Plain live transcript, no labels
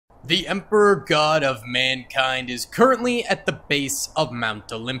The Emperor God of Mankind is currently at the base of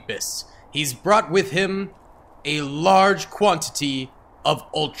Mount Olympus. He's brought with him a large quantity of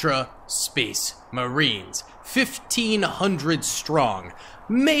Ultra Space Marines, 1,500 strong,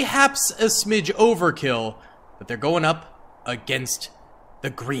 mayhaps a smidge overkill, but they're going up against the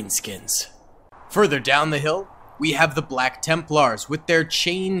Greenskins. Further down the hill, we have the Black Templars with their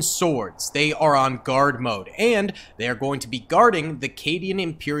chain swords. They are on guard mode, and they are going to be guarding the Cadian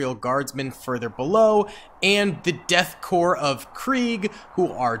Imperial Guardsmen further below, and the Death Corps of Krieg,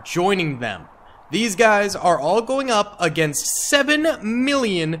 who are joining them. These guys are all going up against 7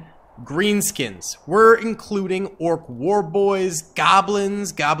 million Greenskins. We're including Ork War Boyz,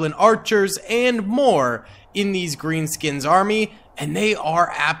 Goblins, Goblin Archers, and more in these Greenskins army, and they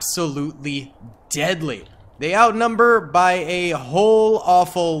are absolutely deadly. They outnumber by a whole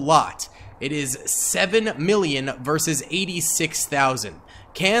awful lot. It is 7 million versus 86,000.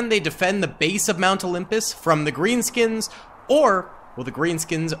 Can they defend the base of Mount Olympus from the Greenskins, or will the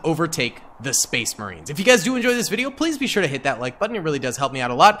Greenskins overtake the Space Marines? If you guys do enjoy this video, please be sure to hit that like button. It really does help me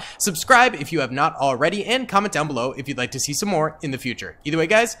out a lot. Subscribe if you have not already, and comment down below if you'd like to see some more in the future. Either way,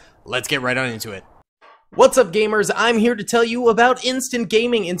 guys, let's get right on into it. What's up, gamers? I'm here to tell you about Instant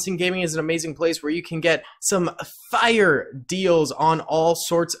Gaming. Instant Gaming is an amazing place where you can get some fire deals on all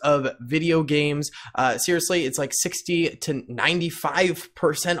sorts of video games. Seriously, it's like 60 to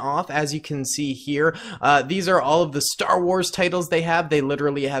 95% off, as you can see here. These are all of the Star Wars titles they have. They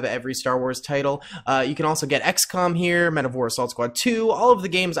literally have every Star Wars title. You can also get XCOM here, Men of War Assault Squad 2. All of the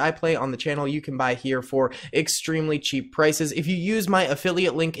games I play on the channel you can buy here for extremely cheap prices. If you use my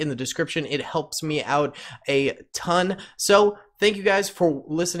affiliate link in the description, it helps me out a ton. So thank you guys for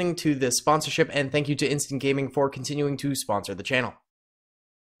listening to this sponsorship, and thank you to Instant Gaming for continuing to sponsor the channel.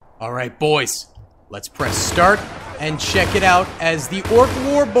 Alright boys, let's press start and check it out as the Ork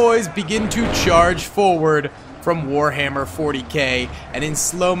War Boyz begin to charge forward from Warhammer 40k, and in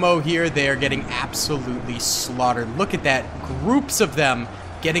slow-mo here they are getting absolutely slaughtered. Look at that, groups of them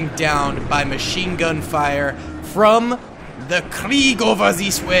getting downed by machine gun fire from the Krieg over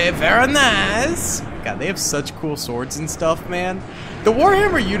this way. Very nice. God, they have such cool swords and stuff, man. The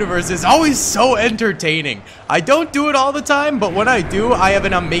Warhammer universe is always so entertaining. I don't do it all the time, but when I do, I have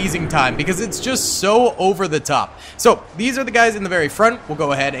an amazing time because it's just so over the top. So these are the guys in the very front. We'll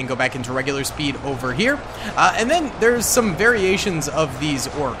go ahead and go back into regular speed over here. And then there's some variations of these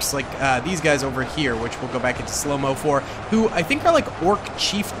orcs, like these guys over here, which we'll go back into slow-mo for, who I think are like orc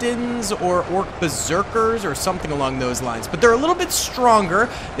chieftains or orc berserkers or something along those lines. But they're a little bit stronger.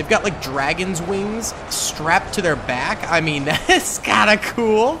 They've got like dragon's wings strapped to their back. I mean, that's kinda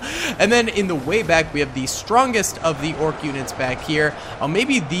cool. And then in the way back, we have the strongest of the orc units back here. Oh,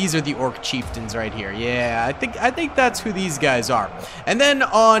 maybe these are the orc chieftains right here. Yeah, I think that's who these guys are. And then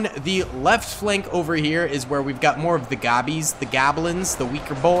on the left flank over here is where we've got more of the gobbies, the goblins, the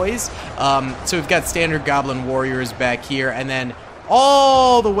weaker boys. So we've got standard goblin warriors back here, and then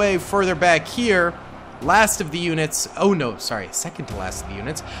all the way further back here, last of the units, oh no, sorry, second to last of the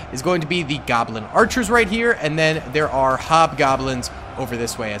units, is going to be the Goblin Archers right here, and then there are Hobgoblins over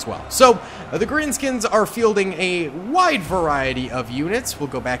this way as well. So, the Greenskins are fielding a wide variety of units. We'll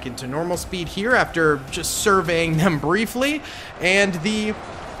go back into normal speed here after just surveying them briefly, and the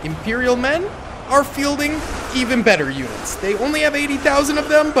Imperial men are fielding even better units. They only have 80,000 of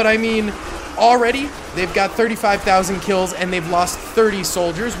them, but I mean, already, they've got 35,000 kills, and they've lost 30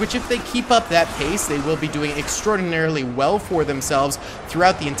 soldiers, which if they keep up that pace, they will be doing extraordinarily well for themselves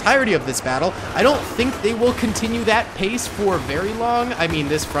throughout the entirety of this battle. I don't think they will continue that pace for very long. I mean,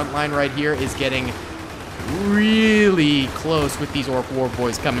 this front line right here is getting really close with these Ork War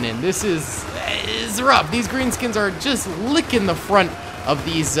Boyz coming in. This is rough. These Greenskins are just licking the front of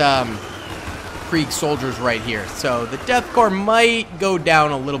these Krieg soldiers right here. So the Death Corps might go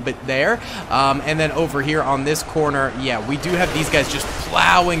down a little bit there. And then over here on this corner, yeah, we do have these guys just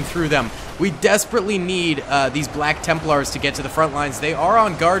plowing through them. We desperately need these Black Templars to get to the front lines. They are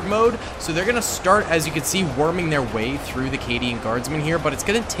on guard mode, so they're going to start, as you can see, worming their way through the Cadian Guardsmen here, but it's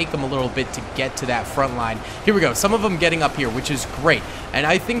going to take them a little bit to get to that front line. Here we go. Some of them getting up here, which is great. And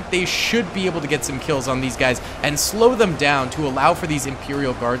I think they should be able to get some kills on these guys and slow them down to allow for these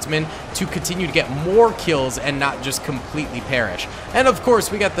Imperial Guardsmen to continue to get more kills and not just completely perish. And of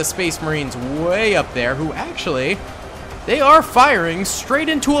course, we got the Space Marines way up there who actually, they are firing straight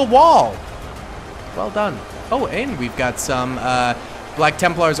into a wall. Well done. Oh, and we've got some Black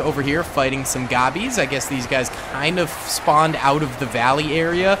Templars over here fighting some gobbies. I guess these guys kind of spawned out of the valley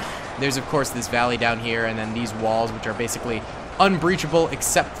area. There's, of course, this valley down here, and then these walls, which are basically unbreachable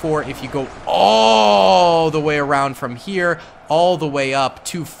except for if you go all the way around from here, all the way up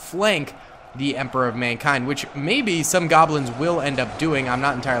to flank the Emperor of Mankind, which maybe some goblins will end up doing. I'm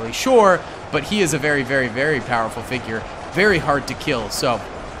not entirely sure, but he is a very, very, very powerful figure. Very hard to kill, so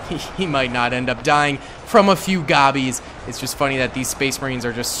he might not end up dying from a few gobbies. It's just funny that these Space Marines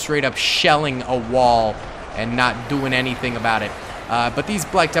are just straight up shelling a wall and not doing anything about it. But these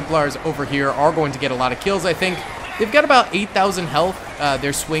Black Templars over here are going to get a lot of kills, I think. They've got about 8,000 health.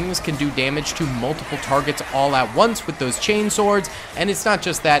 Their swings can do damage to multiple targets all at once with those chain swords. And it's not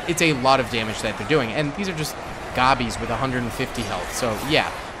just that, it's a lot of damage that they're doing. And these are just gobbies with 150 health. So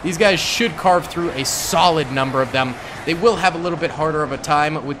yeah, these guys should carve through a solid number of them. They will have a little bit harder of a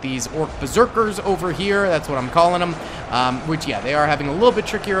time with these Ork Berserkers over here. That's what I'm calling them. Which, yeah, they are having a little bit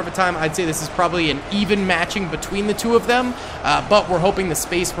trickier of a time. I'd say this is probably an even matching between the two of them. But we're hoping the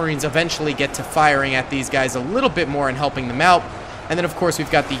Space Marines eventually get to firing at these guys a little bit more and helping them out. And then, of course,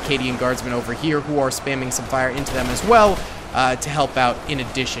 we've got the Acadian Guardsmen over here who are spamming some fire into them as well to help out in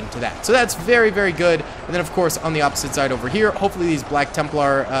addition to that. So that's very, very good. And then, of course, on the opposite side over here, hopefully these Black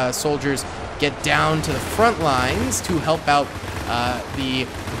Templar soldiers get down to the front lines to help out the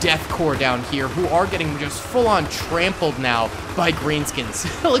Death Corps down here, who are getting just full-on trampled now by greenskins.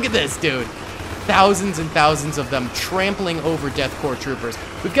 Look at this, dude. Thousands and thousands of them trampling over Death Corps troopers.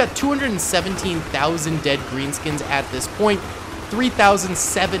 We've got 217,000 dead greenskins at this point,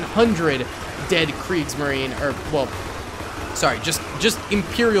 3,700 dead Kriegsmarine, or, well, sorry, just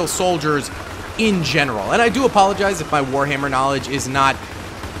Imperial soldiers in general. And I do apologize if my Warhammer knowledge is not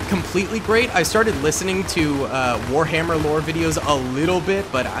completely great. I started listening to Warhammer lore videos a little bit,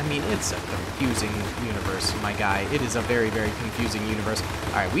 but I mean, it's a confusing universe, my guy. It is a very, very confusing universe.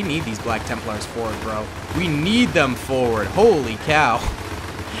 All right, we need these Black Templars forward, bro. We need them forward. Holy cow.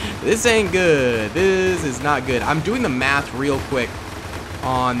 This ain't good. This is not good. I'm doing the math real quick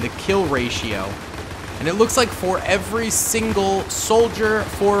on the kill ratio. And it looks like for every single soldier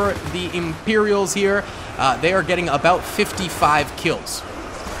for the Imperials here, they are getting about 55 kills.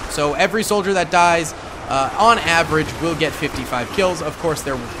 So every soldier that dies, on average, will get 55 kills. Of course,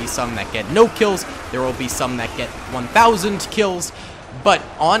 there will be some that get no kills. There will be some that get 1,000 kills. But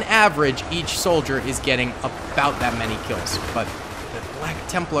on average, each soldier is getting about that many kills. But the Black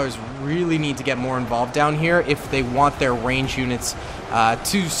Templars really need to get more involved down here if they want their range units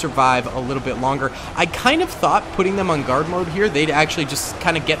to survive a little bit longer. I kind of thought putting them on guard mode here, they'd actually just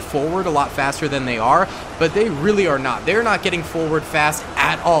kind of get forward a lot faster than they are, but they really are not. They're not getting forward fast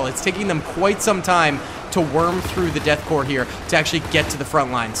at all. It's taking them quite some time to worm through the Death Corps here to actually get to the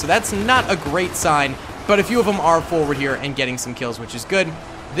front line. So that's not a great sign, but a few of them are forward here and getting some kills, which is good.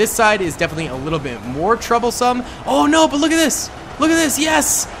 This side is definitely a little bit more troublesome. Oh no, but look at this. Look at this.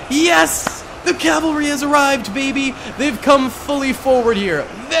 Yes. Yes. The cavalry has arrived, baby. They've come fully forward here.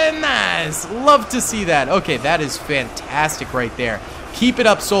 Very nice. Love to see that. Okay, that is fantastic right there. Keep it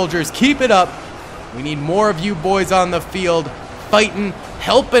up, soldiers. Keep it up. We need more of you boys on the field fighting,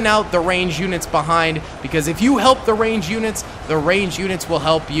 helping out the range units behind, because if you help the range units will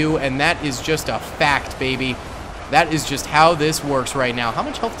help you, and that is just a fact, baby. That is just how this works right now. How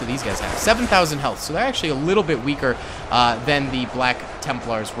much health do these guys have? 7,000 health, so they're actually a little bit weaker than the Black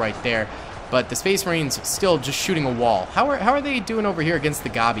Templars right there. But the Space Marines still just shooting a wall. How are they doing over here against the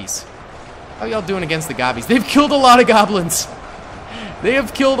gobbies? How y'all doing against the gobbies? They've killed a lot of goblins. They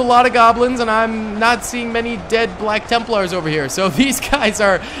have killed a lot of goblins, and I'm not seeing many dead Black Templars over here. So these guys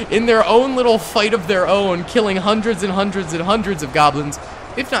are in their own little fight of their own, killing hundreds and hundreds and hundreds of goblins,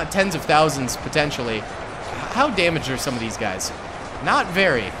 if not tens of thousands, potentially. How damaged are some of these guys? Not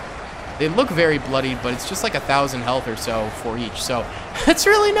very. They look very bloodied, but it's just like 1,000 health or so for each. So it's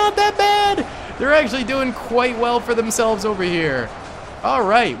really not that bad. They're actually doing quite well for themselves over here. All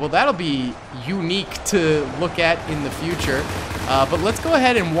right, well, that'll be unique to look at in the future. But let's go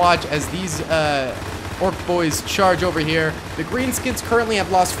ahead and watch as these Ork boys charge over here. The Greenskins currently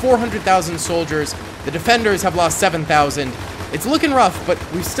have lost 400,000 soldiers. The Defenders have lost 7,000. It's looking rough, but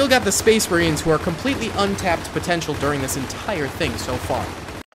we've still got the Space Marines who are completely untapped potential during this entire thing so far.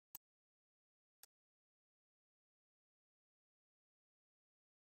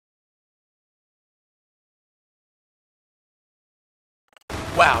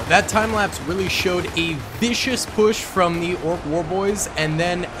 Wow, that time-lapse really showed a vicious push from the Ork War Boyz and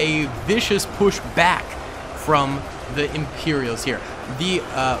then a vicious push back from the Imperials here. The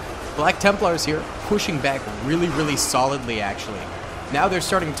Black Templars here pushing back really, really solidly, actually. Now they're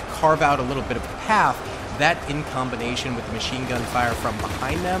starting to carve out a little bit of a path. That, in combination with the machine gun fire from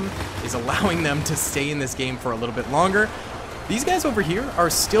behind them, is allowing them to stay in this game for a little bit longer. These guys over here are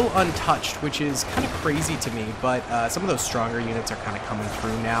still untouched, which is kind of crazy to me, but some of those stronger units are kind of coming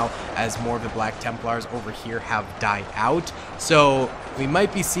through now as more of the Black Templars over here have died out. So we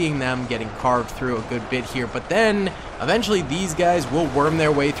might be seeing them getting carved through a good bit here, but then eventually these guys will worm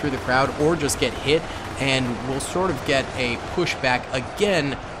their way through the crowd or just get hit, and we'll sort of get a pushback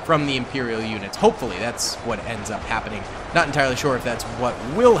again from the Imperial units. Hopefully that's what ends up happening. Not entirely sure if that's what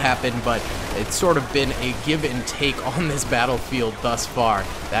will happen, but it's sort of been a give and take on this battlefield thus far,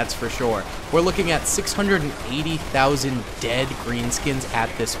 that's for sure. We're looking at 680,000 dead greenskins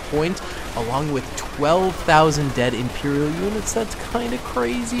at this point, along with 12,000 dead Imperial units. That's kind of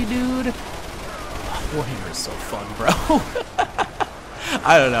crazy, dude. Warhammer is so fun, bro.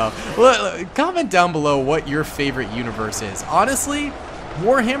 I don't know. Comment down below what your favorite universe is. Honestly,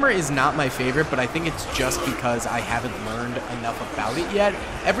 Warhammer is not my favorite, but I think it's just because I haven't learned enough about it yet.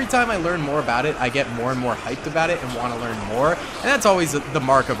 Every time I learn more about it, I get more and more hyped about it and want to learn more, and that's always the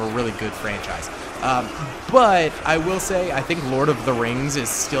mark of a really good franchise. But I will say, I think Lord of the Rings is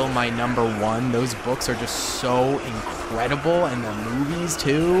still my #1. Those books are just so incredible, and the movies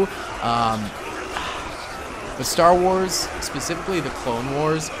too. The Star Wars, specifically the Clone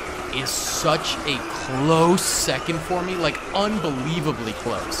Wars, is such a close second for me, like unbelievably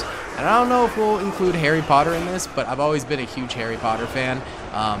close. And I don't know if we'll include Harry Potter in this, but I've always been a huge Harry Potter fan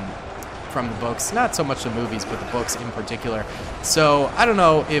from the books. Not so much the movies, but the books in particular. So I don't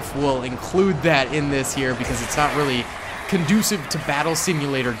know if we'll include that in this here because it's not really conducive to battle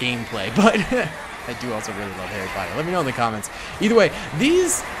simulator gameplay, but I do also really love Harry Potter. Let me know in the comments. Either way,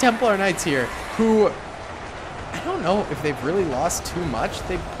 these Templar Knights here, who I don't know if they've really lost too much.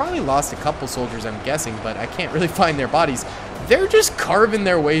 They've probably lost a couple soldiers, I'm guessing, but I can't really find their bodies. They're just carving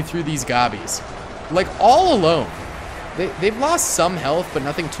their way through these gobbies, like all alone. They've lost some health, but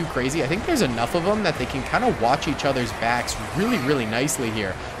nothing too crazy. I think there's enough of them that they can kind of watch each other's backs really, really nicely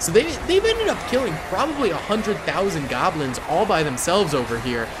here. So they've ended up killing probably 100,000 goblins all by themselves over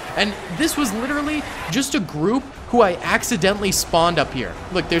here. And this was literally just a group who I accidentally spawned up here.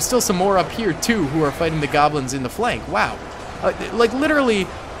 Look, there's still some more up here too who are fighting the goblins in the flank. Wow. Like literally,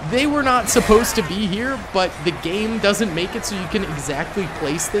 they were not supposed to be here, but the game doesn't make it so you can exactly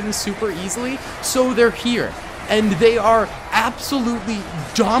place things super easily. So they're here. And they are absolutely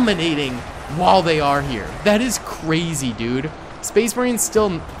dominating while they are here. That is crazy, dude. Space Marines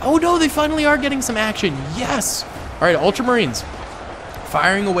still... Oh no, they finally are getting some action. Yes! Alright, Ultramarines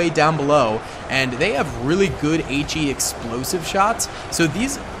firing away down below. And they have really good HE explosive shots. So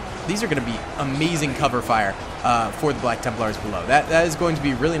these are going to be amazing cover fire for the Black Templars below. That is going to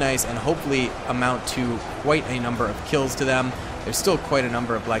be really nice and hopefully amount to quite a number of kills to them. There's still quite a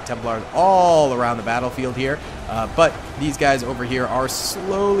number of Black Templars all around the battlefield here, but these guys over here are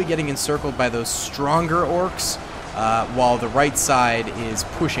slowly getting encircled by those stronger orcs, while the right side is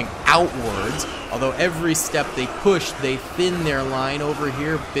pushing outwards. Although every step they push, they thin their line over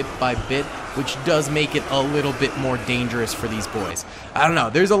here bit by bit, which does make it a little bit more dangerous for these boys. I don't know,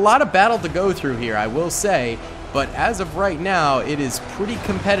 there's a lot of battle to go through here, I will say, but as of right now, it is pretty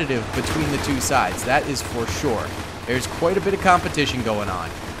competitive between the two sides, that is for sure. There's quite a bit of competition going on,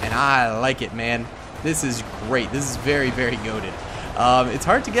 and I like it, man. This is great. This is very, very goated. It's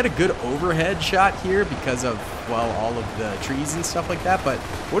hard to get a good overhead shot here because of, well, all of the trees and stuff like that, but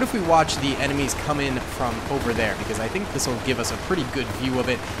what if we watch the enemies come in from over there? Because I think this will give us a pretty good view of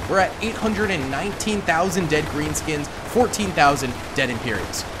it. We're at 819,000 dead greenskins, 14,000 dead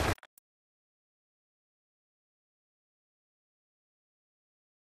Imperials.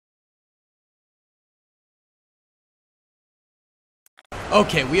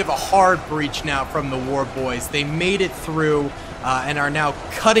 Okay, we have a hard breach now from the War Boys. They made it through and are now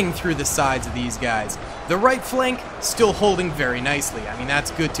cutting through the sides of these guys. The right flank still holding very nicely. I mean, that's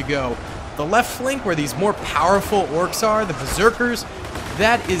good to go. The left flank, where these more powerful orcs are, the berserkers,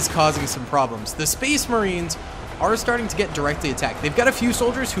 that is causing some problems. The Space Marines are starting to get directly attacked. They've got a few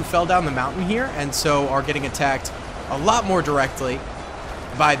soldiers who fell down the mountain here and so are getting attacked a lot more directly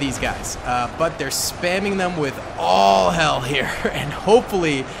by these guys, but they're spamming them with all hell here and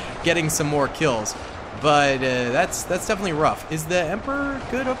hopefully getting some more kills, but that's definitely rough. Is the Emperor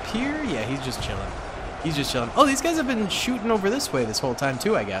good up here? Yeah, he's just chilling. He's just chilling. Oh, these guys have been shooting over this way this whole time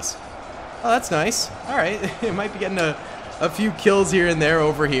too, I guess. Oh, that's nice. All right, it might be getting a few kills here and there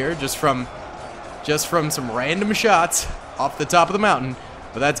over here just from some random shots off the top of the mountain,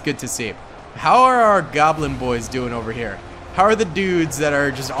 but that's good to see. How are our goblin boys doing over here? How are the dudes that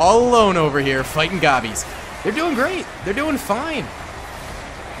are just all alone over here fighting gobbies? They're doing great. They're doing fine.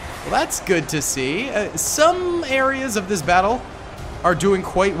 Well, that's good to see. Some areas of this battle are doing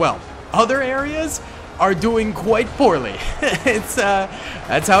quite well. Other areas are doing quite poorly.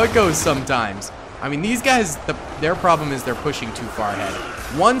 That's how it goes sometimes. I mean, these guys, their problem is they're pushing too far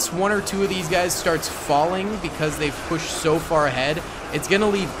ahead. Once one or two of these guys starts falling because they've pushed so far ahead, it's going to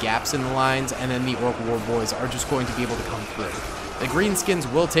leave gaps in the lines, and then the Ork War Boys are just going to be able to come through. The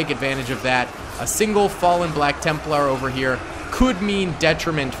Greenskins will take advantage of that. A single fallen Black Templar over here could mean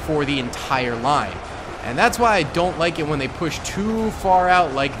detriment for the entire line. And that's why I don't like it when they push too far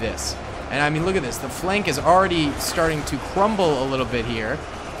out like this. And I mean, look at this. The flank is already starting to crumble a little bit here.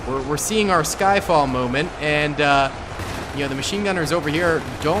 We're seeing our Skyfall moment, and you know, the machine gunners over here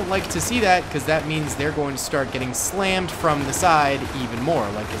don't like to see that, because that means they're going to start getting slammed from the side even more,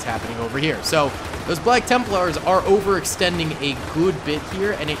 like is happening over here. So those Black Templars are overextending a good bit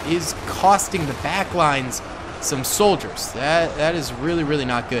here, and it is costing the back lines some soldiers. That is really, really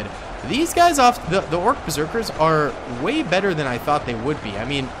not good. These guys off the Ork Berserkers are way better than I thought they would be. I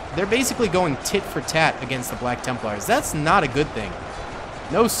mean, they're basically going tit for tat against the Black Templars. That's not a good thing.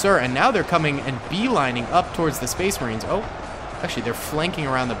 No, sir. And now they're coming and beelining up towards the Space Marines. Oh, actually, they're flanking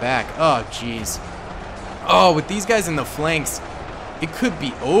around the back. Oh, jeez. Oh, with these guys in the flanks, it could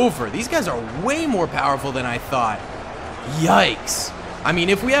be over. These guys are way more powerful than I thought. Yikes. I mean,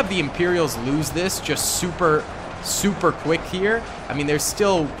 if we have the Imperials lose this just super quick here, I mean, there's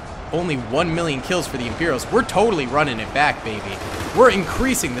still only 1 million kills for the Imperials. We're totally running it back, baby. We're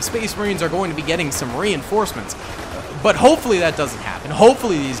increasing. The Space Marines are going to be getting some reinforcements. But hopefully that doesn't happen.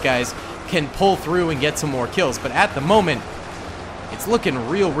 Hopefully these guys can pull through and get some more kills. But at the moment, it's looking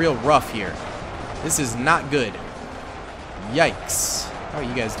real rough here. This is not good. Yikes. How are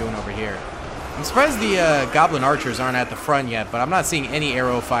you guys doing over here? I'm surprised the Goblin Archers aren't at the front yet, but I'm not seeing any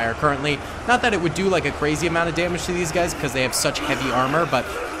arrow fire currently. Not that it would do like a crazy amount of damage to these guys because they have such heavy armor, but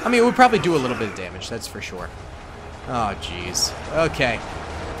I mean, it would probably do a little bit of damage, that's for sure. Oh, jeez. Okay.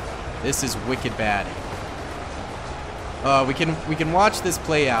 This is wicked bad. We can watch this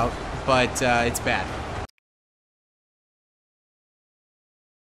play out, but it's bad.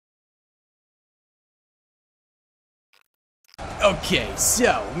 Okay,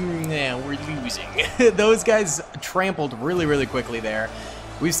 so yeah, we're losing. Those guys trampled really quickly there.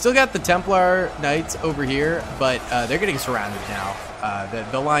 We've still got the Templar Knights over here, but they're getting surrounded now.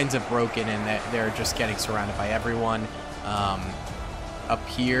 The lines have broken, and they're just getting surrounded by everyone. Up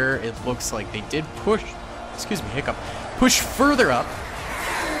here, it looks like they did push. Excuse me, hiccup. Push further up,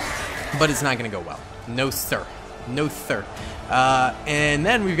 but it's not going to go well. No, sir. No, sir. And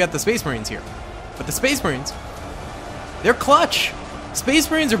then we've got the Space Marines here. But the Space Marines, they're clutch.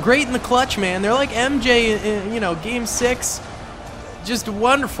 Space Marines are great in the clutch, man. They're like MJ in, you know, Game 6. Just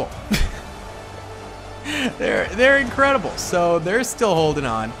wonderful. They're incredible. So they're still holding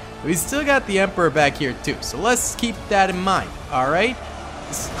on. We still got the Emperor back here, too. So let's keep that in mind, all right?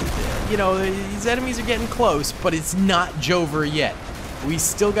 You know, these enemies are getting close, but it's not Jover yet. We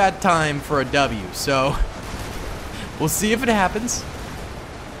still got time for a W, so we'll see if it happens.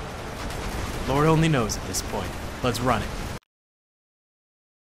 Lord only knows at this point. Let's run it.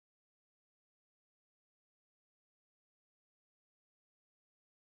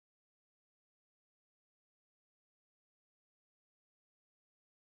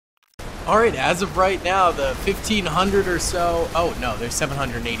 Alright, as of right now, the 1,500 or so... Oh, no, there's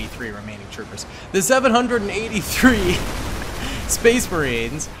 783 remaining troopers. The 783 Space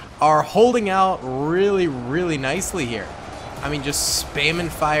Marines are holding out really nicely here. I mean, just spamming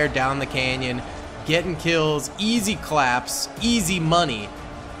fire down the canyon, getting kills, easy claps, easy money.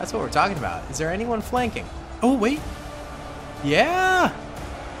 That's what we're talking about. Is there anyone flanking? Oh, wait. Yeah!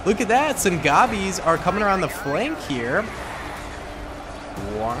 Look at that. Some Gobbies are coming around the flank here.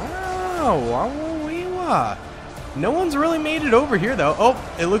 Wow. No one's really made it over here, though.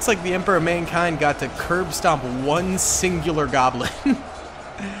 Oh, it looks like the Emperor of Mankind got to curb stomp one singular goblin.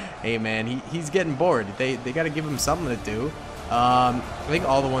 Hey, man, he's getting bored. They got to give him something to do. I think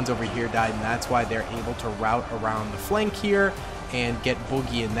all the ones over here died, and that's why they're able to route around the flank here and get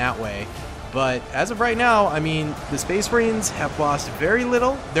Boogie in that way. But as of right now, I mean, the Space Marines have lost very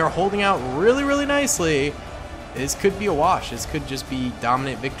little. They're holding out really nicely. This could be a wash. This could just be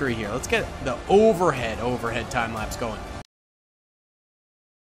dominant victory here. Let's get the overhead time lapse going.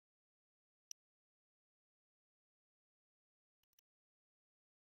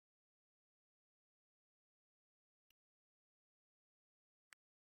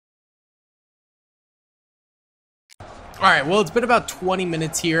 Alright, well, it's been about 20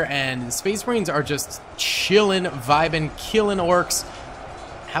 minutes here, and the Space Marines are just chilling, vibing, killing orcs.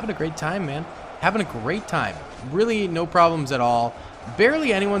 Having a great time, man. Having a great time. Really no problems at all.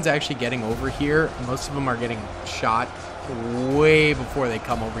 Barely anyone's actually getting over here. Most of them are getting shot way before they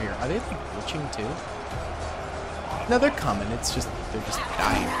come over here. Are they like glitching too? No, they're coming. It's just, they're just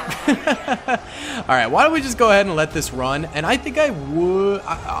dying. Alright, why don't we just go ahead and let this run? And I think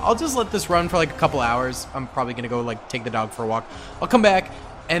I'll just let this run for like a couple hours. I'm probably going to go like take the dog for a walk. I'll come back.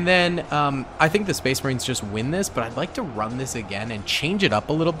 And then I think the Space Marines just win this, but I'd like to run this again and change it up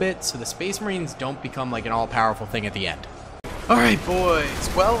a little bit so the Space Marines don't become like an all-powerful thing at the end. Alright, boys.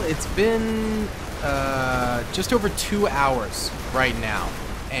 Well, it's been just over 2 hours right now.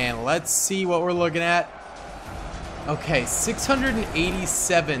 And let's see what we're looking at. Okay,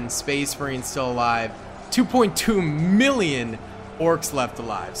 687 Space Marines still alive. 2.2 million orcs left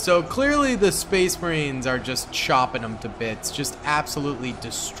alive. So clearly the Space Marines are just chopping them to bits, just absolutely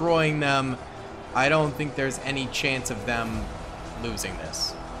destroying them. I don't think there's any chance of them losing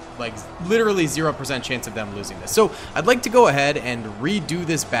this. Like literally 0% chance of them losing this. So I'd like to go ahead and redo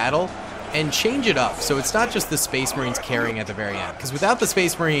this battle and change it up so it's not just the Space Marines carrying at the very end, because without the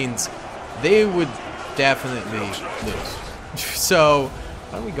Space Marines they would definitely lose. So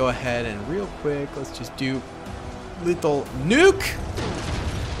why don't we go ahead and real quick, let's just do little nuke.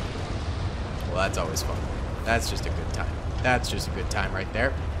 Well, that's always fun. That's just a good time. That's just a good time right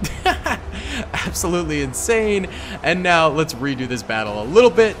there. Absolutely insane. And now let's redo this battle a little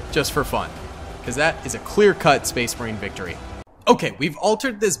bit just for fun, because that is a clear-cut Space Marine victory. Okay, we've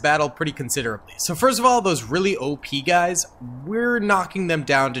altered this battle pretty considerably. So first of all, those really OP guys, we're knocking them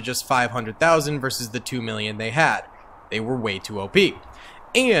down to just 500,000 versus the 2 million they had. They were way too OP.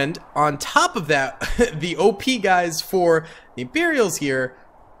 And on top of that, the OP guys for the Imperials here,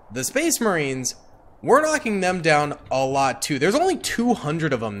 the Space Marines, we're knocking them down a lot too. There's only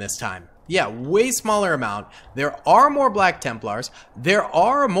 200 of them this time. Yeah, way smaller amount. There are more Black Templars. There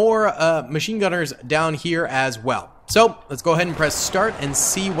are more machine gunners down here as well. So let's go ahead and press start and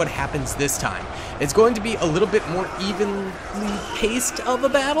see what happens this time. It's going to be a little bit more evenly paced of a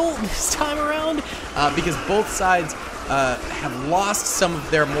battle this time around because both sides have lost some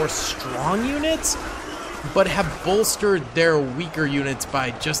of their more strong units, but have bolstered their weaker units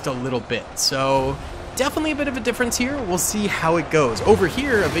by just a little bit. So definitely a bit of a difference here. We'll see how it goes. Over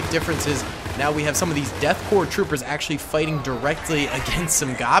here, a big difference is now we have some of these Death Corps troopers actually fighting directly against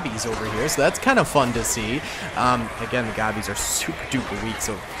some Gobbies over here, so that's kind of fun to see. Again, the Gobbies are super duper weak,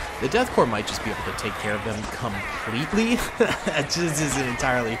 so the Death Corps might just be able to take care of them completely. That just is an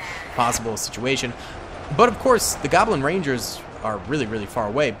entirely possible situation. But of course, the Goblin Rangers are really, really far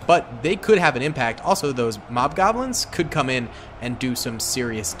away, but they could have an impact. Also, those Mob Goblins could come in and do some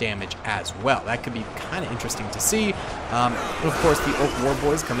serious damage as well. That could be kind of interesting to see. Of course, the Ork War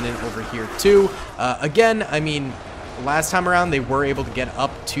Boyz coming in over here too. Again, I mean, last time around they were able to get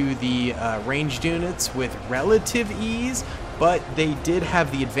up to the ranged units with relative ease, but they did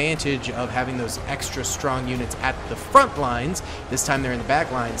have the advantage of having those extra strong units at the front lines. This time they're in the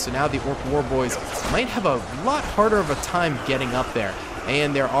back lines, so now the Ork War Boyz might have a lot harder of a time getting up there.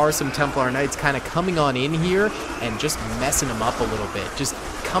 And there are some Templar Knights kind of coming on in here and just messing them up a little bit. Just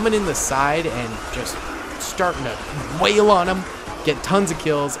coming in the side and just starting to wail on them, get tons of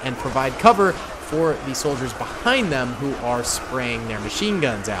kills, and provide cover for the soldiers behind them who are spraying their machine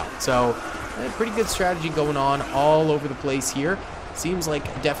guns out. So a pretty good strategy going on all over the place here. Seems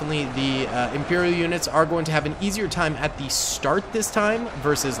like definitely the Imperial units are going to have an easier time at the start this time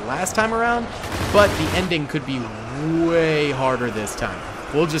versus last time around, but the ending could be way harder this time.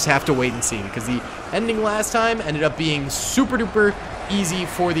 We'll just have to wait and see, because the ending last time ended up being super duper easy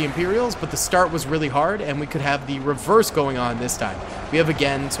for the Imperials, but the start was really hard, and we could have the reverse going on this time. We have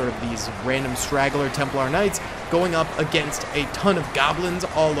again sort of these random straggler Templar Knights going up against a ton of goblins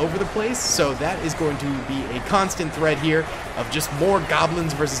all over the place, so that is going to be a constant thread here of just more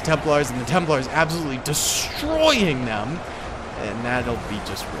goblins versus Templars, and the Templars absolutely destroying them, and that'll be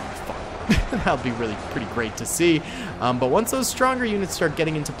just really fun. That'll be really pretty great to see. But once those stronger units start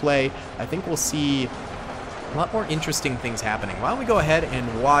getting into play, I think we'll see a lot more interesting things happening. Why don't we go ahead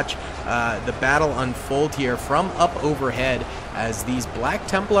and watch the battle unfold here from up overhead as these Black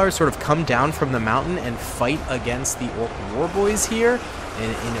Templars sort of come down from the mountain and fight against the Ork War Boyz here in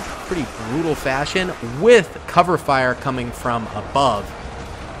a pretty brutal fashion, with cover fire coming from above,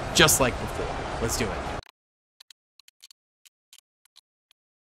 just like before. Let's do it.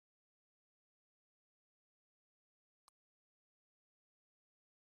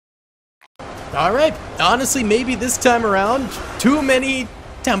 Alright, honestly, maybe this time around, too many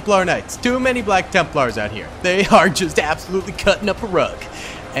Templar Knights, too many Black Templars out here. They are just absolutely cutting up a rug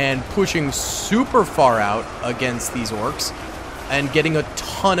and pushing super far out against these orcs and getting a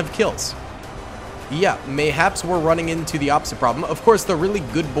ton of kills. Yeah, mayhaps we're running into the opposite problem. Of course, the really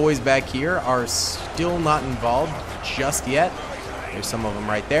good boys back here are still not involved just yet. There's some of them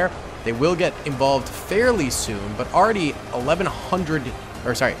right there. They will get involved fairly soon, but already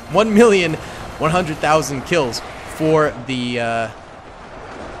 1,100,000 kills for the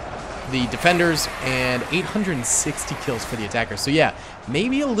defenders and 860 kills for the attackers. So yeah,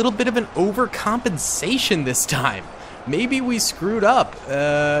 maybe a little bit of an overcompensation this time. Maybe we screwed up.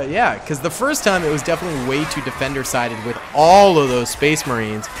 Yeah, because the first time it was definitely way too defender-sided with all of those Space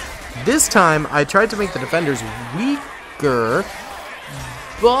Marines. This time I tried to make the defenders weaker,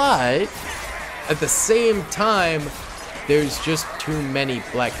 but at the same time, there's just too many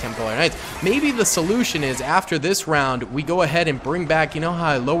Black Templar Knights. Maybe the solution is, after this round, we go ahead and bring back, you know how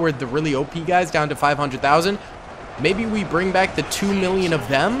I lowered the really OP guys down to 500,000? Maybe we bring back the 2 million of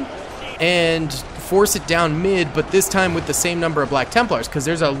them and force it down mid, but this time with the same number of Black Templars, because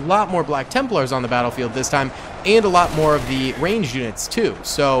there's a lot more Black Templars on the battlefield this time, and a lot more of the ranged units too.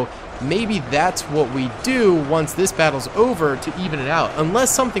 So maybe that's what we do once this battle's over to even it out.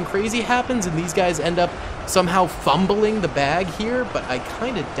 Unless something crazy happens and these guys end up somehow fumbling the bag here, but I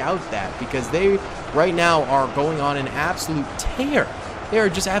kind of doubt that, because they right now are going on an absolute tear. They are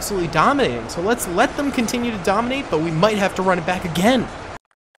just absolutely dominating. So let's let them continue to dominate, but we might have to run it back again.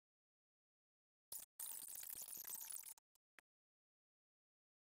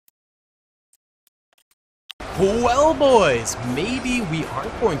 Well, boys, maybe we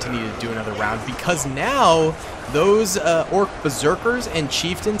aren't going to need to do another round, because now those Ork Berserkers and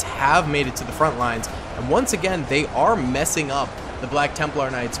Chieftains have made it to the front lines. And once again, they are messing up the Black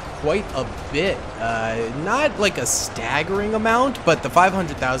Templar Knights quite a bit. Not like a staggering amount, but the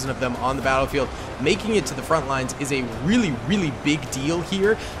 500,000 of them on the battlefield making it to the front lines is a really, really big deal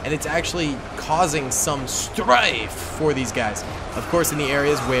here, and it's actually causing some strife for these guys. Of course, in the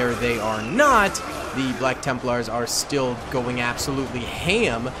areas where they are not, the Black Templars are still going absolutely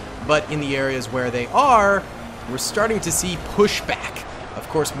ham, but in the areas where they are, we're starting to see pushback. Of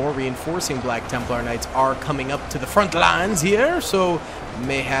course, more reinforcing Black Templar Knights are coming up to the front lines here, so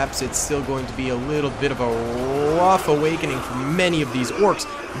mayhaps it's still going to be a little bit of a rough awakening for many of these orcs,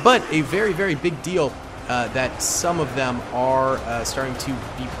 but a very, very big deal that some of them are starting to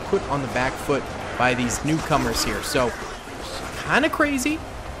be put on the back foot by these newcomers here. So, kind of crazy.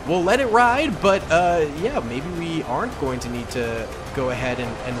 We'll let it ride, but yeah, maybe we aren't going to need to go ahead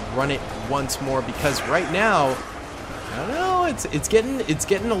and run it once more, because right now, I don't know, it's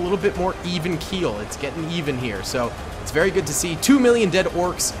getting a little bit more even keel. It's getting even here, so it's very good to see 2 million dead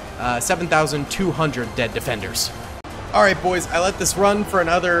orcs, 7,200 dead defenders. All right, boys, I let this run for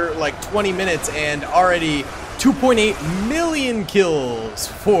another like 20 minutes, and already 2.8 million kills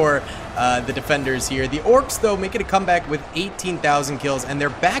for the defenders here. The orcs, though, making a comeback with 18,000 kills, and they're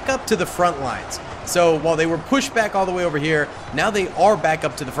back up to the front lines. So while they were pushed back all the way over here, now they are back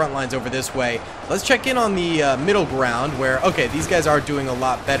up to the front lines over this way. Let's check in on the middle ground where, okay, these guys are doing a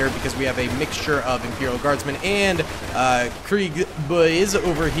lot better because we have a mixture of Imperial Guardsmen and Krieg Boys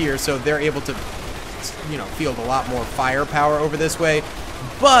over here, so they're able to, you know, field a lot more firepower over this way.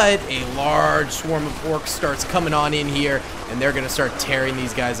 But a large swarm of orcs starts coming on in here, and they're going to start tearing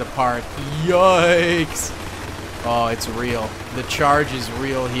these guys apart. Yikes! Oh, it's real. The charge is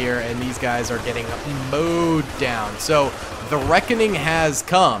real here, and these guys are getting mowed down. So the reckoning has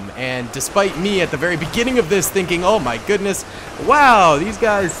come, and despite me at the very beginning of this thinking, oh my goodness, wow, these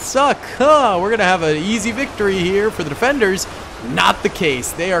guys suck, huh? We're going to have an easy victory here for the defenders. Not the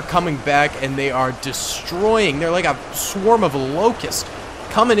case. They are coming back, and they are destroying. They're like a swarm of locusts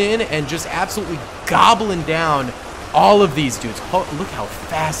coming in and just absolutely gobbling down all of these dudes. Oh, look how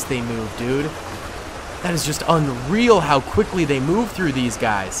fast they move, dude. That is just unreal how quickly they move through these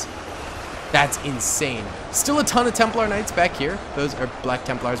guys. That's insane. Still a ton of Templar Knights back here. Those are Black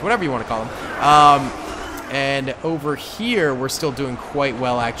Templars, whatever you want to call them. And over here, we're still doing quite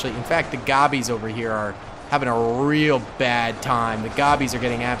well, actually. In fact, the Gobbies over here are having a real bad time. The Gobbies are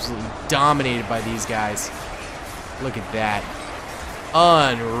getting absolutely dominated by these guys. Look at that.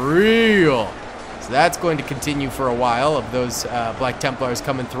 Unreal. So that's going to continue for a while, of those Black Templars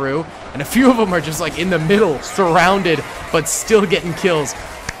coming through. And a few of them are just like in the middle, surrounded, but still getting kills.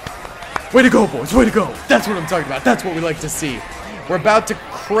 Way to go, boys, way to go. That's what I'm talking about. That's what we like to see. We're about to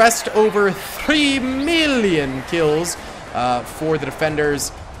crest over 3 million kills for the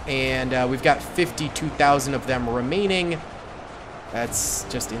defenders. And we've got 52,000 of them remaining. That's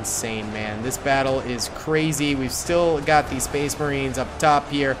just insane, man. This battle is crazy. We've still got the Space Marines up top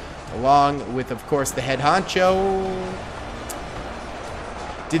here, along with, of course, the head honcho.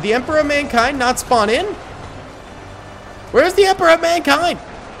 Did the Emperor of Mankind not spawn in? Where's the Emperor of Mankind?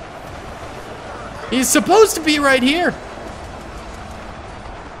 He's supposed to be right here.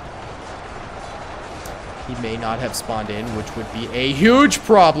 He may not have spawned in, which would be a huge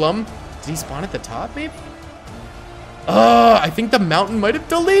problem. Did he spawn at the top, maybe? I think the mountain might have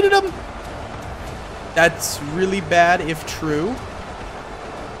deleted him. That's really bad if true.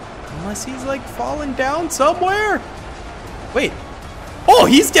 Unless he's, like, falling down somewhere. Wait. Oh,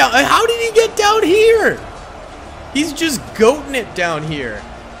 he's down. How did he get down here? He's just goating it down here.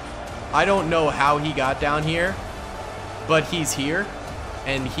 I don't know how he got down here, but he's here,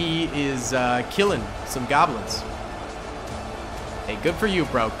 and he is killing some goblins. Hey, good for you,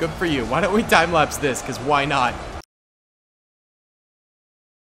 bro. Good for you. Why don't we time-lapse this? Because why not?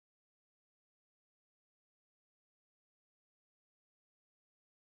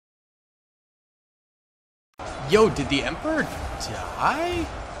 Yo, did the Emperor die?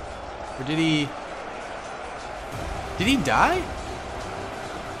 Or did he... Did he die?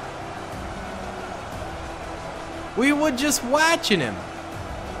 We were just watching him.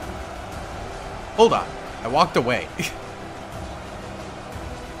 Hold on. I walked away.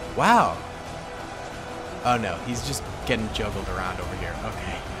 Wow. Oh no, he's just getting juggled around over here.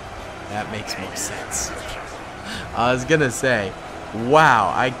 Okay. That makes more sense. I was gonna say,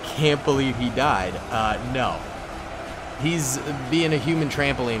 wow, I can't believe he died. No. He's being a human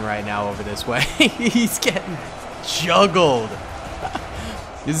trampoline right now over this way. He's getting juggled.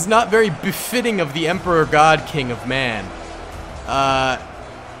 This is not very befitting of the Emperor God King of Man.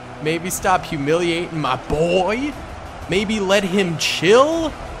 Maybe stop humiliating my boy? Maybe let him chill?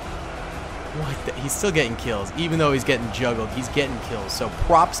 What the? He's still getting kills. Even though he's getting juggled, he's getting kills. So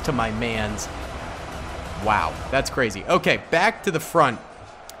props to my mans. Wow, that's crazy. Okay, back to the front.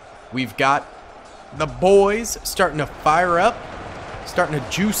 We've got the boys starting to fire up. Starting to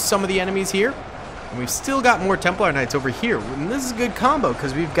juice some of the enemies here. And we've still got more Templar Knights over here. And this is a good combo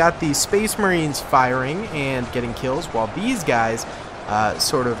because we've got the Space Marines firing and getting kills while these guys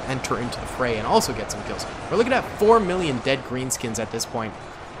sort of enter into the fray and also get some kills. We're looking at 4 million dead greenskins at this point.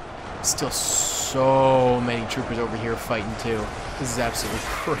 Still so many troopers over here fighting too. This is absolutely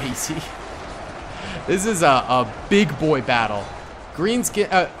crazy. This is a big boy battle. Greenskin,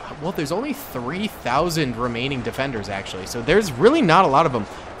 well, there's only 3,000 remaining defenders actually, so there's really not a lot of them.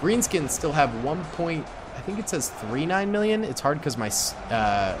 Greenskins still have I think it says 39 million. It's hard because my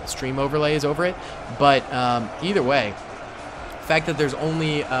stream overlay is over it, but either way, the fact that there's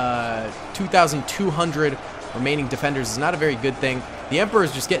only 2,200 remaining defenders is not a very good thing. The Emperor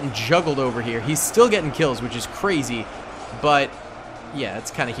is just getting juggled over here. He's still getting kills, which is crazy, but yeah,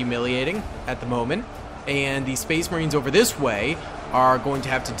 it's kind of humiliating at the moment. And the Space Marines over this way are going to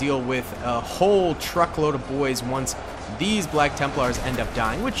have to deal with a whole truckload of boys once these Black Templars end up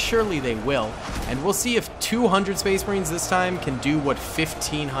dying, which surely they will. And we'll see if 200 Space Marines this time can do what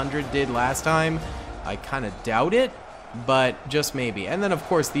 1,500 did last time. I kind of doubt it, but just maybe. And then, of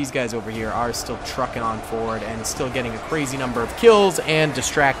course, these guys over here are still trucking on forward and still getting a crazy number of kills and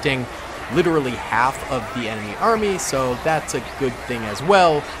distracting literally half of the enemy army, so that's a good thing as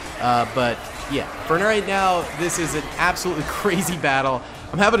well. But yeah, for right now, this is an absolutely crazy battle.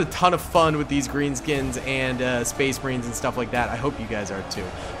 I'm having a ton of fun with these greenskins and Space Marines and stuff like that. I hope you guys are too.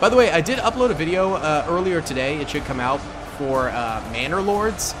 By the way, I did upload a video earlier today. It should come out for Manor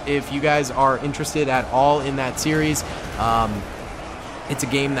Lords, if you guys are interested at all in that series. It's a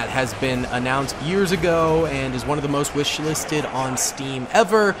game that has been announced years ago and is one of the most wishlisted on Steam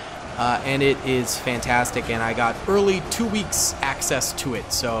ever. And it is fantastic, and I got early 2 weeks access to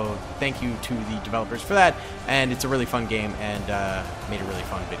it, so thank you to the developers for that. And it's a really fun game, and made a really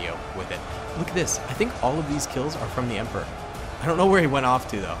fun video with it. Look at this. I think all of these kills are from the Emperor. I don't know where he went off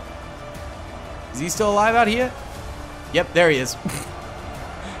to, though. Is he still alive out here? Yep, there he is.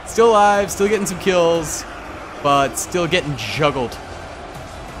 Still alive, still getting some kills, but still getting juggled.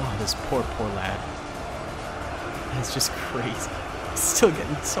 Oh, this poor lad. That's just crazy. Still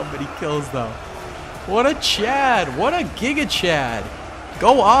getting so many kills, though. What a Chad. What a Giga Chad.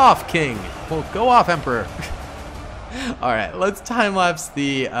 Go off, King. Well, go off, Emperor. Alright, let's time-lapse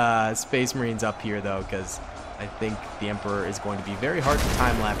the Space Marines up here, though, because I think the Emperor is going to be very hard to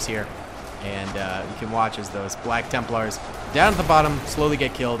time-lapse here. And you can watch as those Black Templars down at the bottom slowly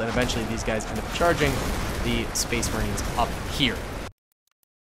get killed, and eventually these guys end up charging the Space Marines up here.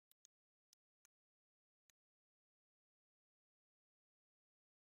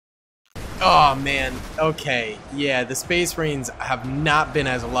 Oh, man. Okay. Yeah, the Space Marines have not been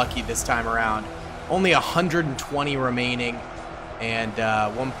as lucky this time around. Only 120 remaining and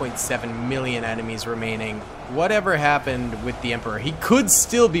 1.7 million enemies remaining. Whatever happened with the Emperor, he could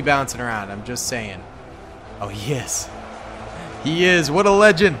still be bouncing around, I'm just saying. Oh, he is. He is. What a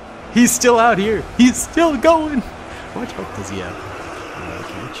legend. He's still out here. He's still going. How much health does he have?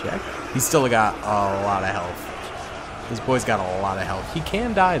 Can we check? He's still got a lot of health. This boy's got a lot of health. He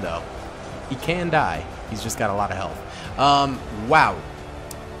can die, though. He can die. He's just got a lot of health. Wow.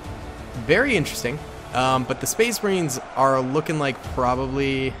 Very interesting. But the Space Marines are looking like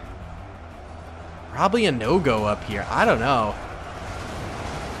probably a no-go up here. I don't know.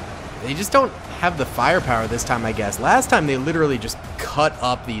 They just don't have the firepower this time, I guess. Last time they literally just cut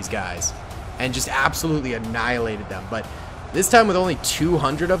up these guys and just absolutely annihilated them. But this time with only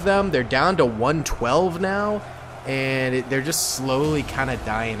 200 of them, they're down to 112 now, and they're just slowly kind of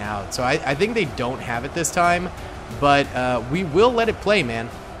dying out. So I think they don't have it this time, but we will let it play, man.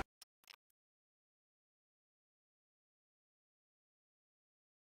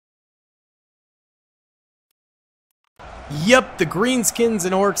 Yep, the greenskins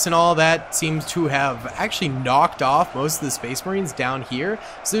and orcs and all that seems to have actually knocked off most of the Space Marines down here.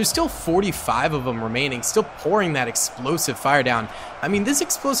 So there's still 45 of them remaining, still pouring that explosive fire down. I mean, this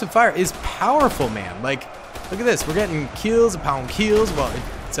explosive fire is powerful, man. Like, look at this. We're getting kills upon kills. Well, it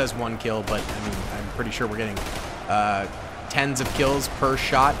says 1 kill, but I mean, I'm pretty sure we're getting tens of kills per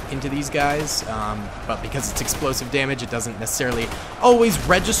shot into these guys. But because it's explosive damage, it doesn't necessarily always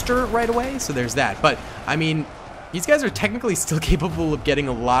register right away. So there's that. But, I mean, these guys are technically still capable of getting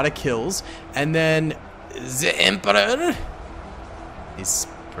a lot of kills. And then the Emperor is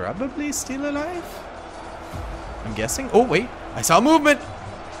probably still alive, I'm guessing. Oh, wait. I saw movement.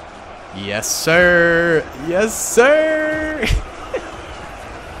 Yes, sir. Yes, sir.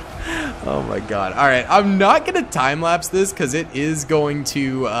 Oh, my God. All right. I'm not going to time-lapse this because it is going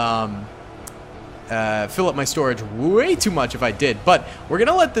to fill up my storage way too much if I did. But we're going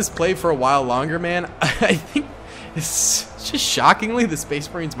to let this play for a while longer, man. I think it's just shockingly the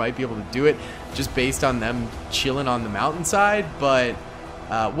Space Marines might be able to do it just based on them chilling on the mountainside, but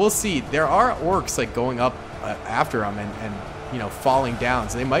we'll see. There are orcs like going up after them and you know, falling down,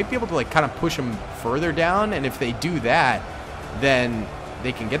 so they might be able to like kind of push them further down, and if they do that, then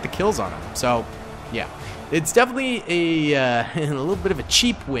they can get the kills on them. So yeah, it's definitely a little bit of a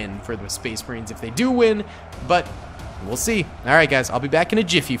cheap win for the Space Marines if they do win, but we'll see. All right, guys, I'll be back in a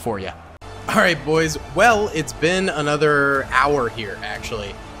jiffy for you. Alright, boys, well, it's been another hour here,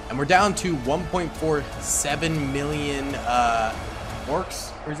 actually, and we're down to 1.47 million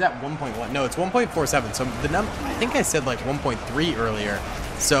orcs, or is that 1.1? No, it's 1.47, so the number, I think I said like 1.3 earlier,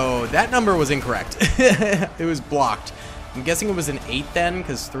 so that number was incorrect. It was blocked. I'm guessing it was an 8 then,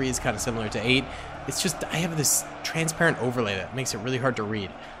 because 3 is kind of similar to 8. It's just, I have this transparent overlay that makes it really hard to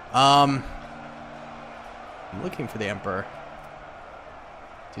read. I'm looking for the Emperor.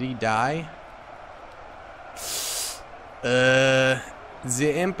 Did he die? The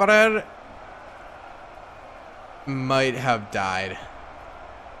Emperor might have died.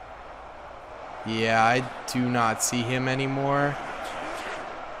 Yeah, I do not see him anymore.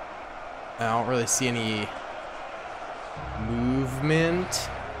 I don't really see any movement.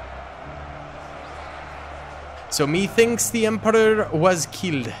 So methinks the Emperor was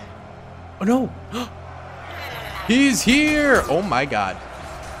killed. Oh no! He's here! Oh my God.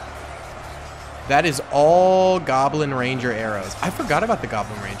 That is all Goblin Ranger arrows. I forgot about the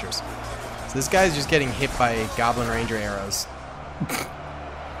Goblin Rangers. So this guy's just getting hit by Goblin Ranger arrows.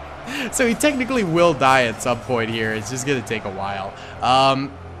 So he technically will die at some point here. It's just going to take a while.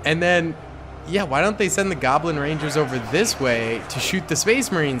 And then, yeah, why don't they send the Goblin Rangers over this way to shoot the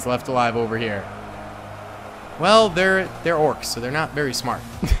Space Marines left alive over here? Well, they're orcs, so they're not very smart.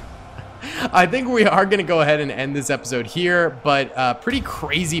 I think we are going to go ahead and end this episode here, but pretty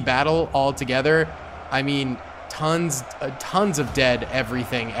crazy battle altogether. I mean, tons of dead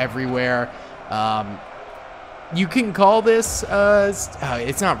everything everywhere. You can call this,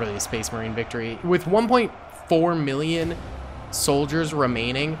 it's not really a Space Marine victory. With 1.4 million soldiers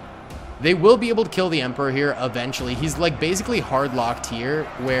remaining, they will be able to kill the Emperor here eventually. He's like basically hard locked here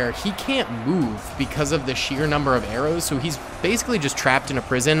where he can't move because of the sheer number of arrows. So he's basically just trapped in a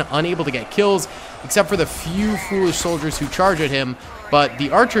prison, unable to get kills, except for the few foolish soldiers who charge at him. But the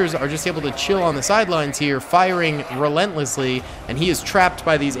archers are just able to chill on the sidelines here, firing relentlessly, and he is trapped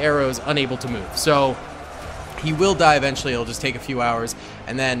by these arrows, unable to move. So he will die eventually. It'll just take a few hours,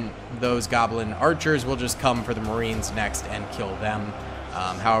 and then those goblin archers will just come for the Marines next and kill them.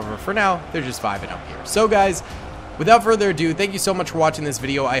 However, for now, they're just vibing up here. So guys, without further ado, thank you so much for watching this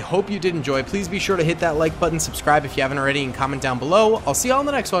video. I hope you did enjoy. Please be sure to hit that like button, subscribe if you haven't already, and comment down below. I'll see you all in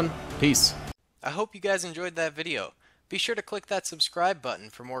the next one. Peace. I hope you guys enjoyed that video. Be sure to click that subscribe button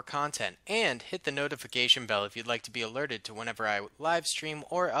for more content, and hit the notification bell if you'd like to be alerted to whenever I live stream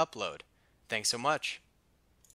or upload. Thanks so much.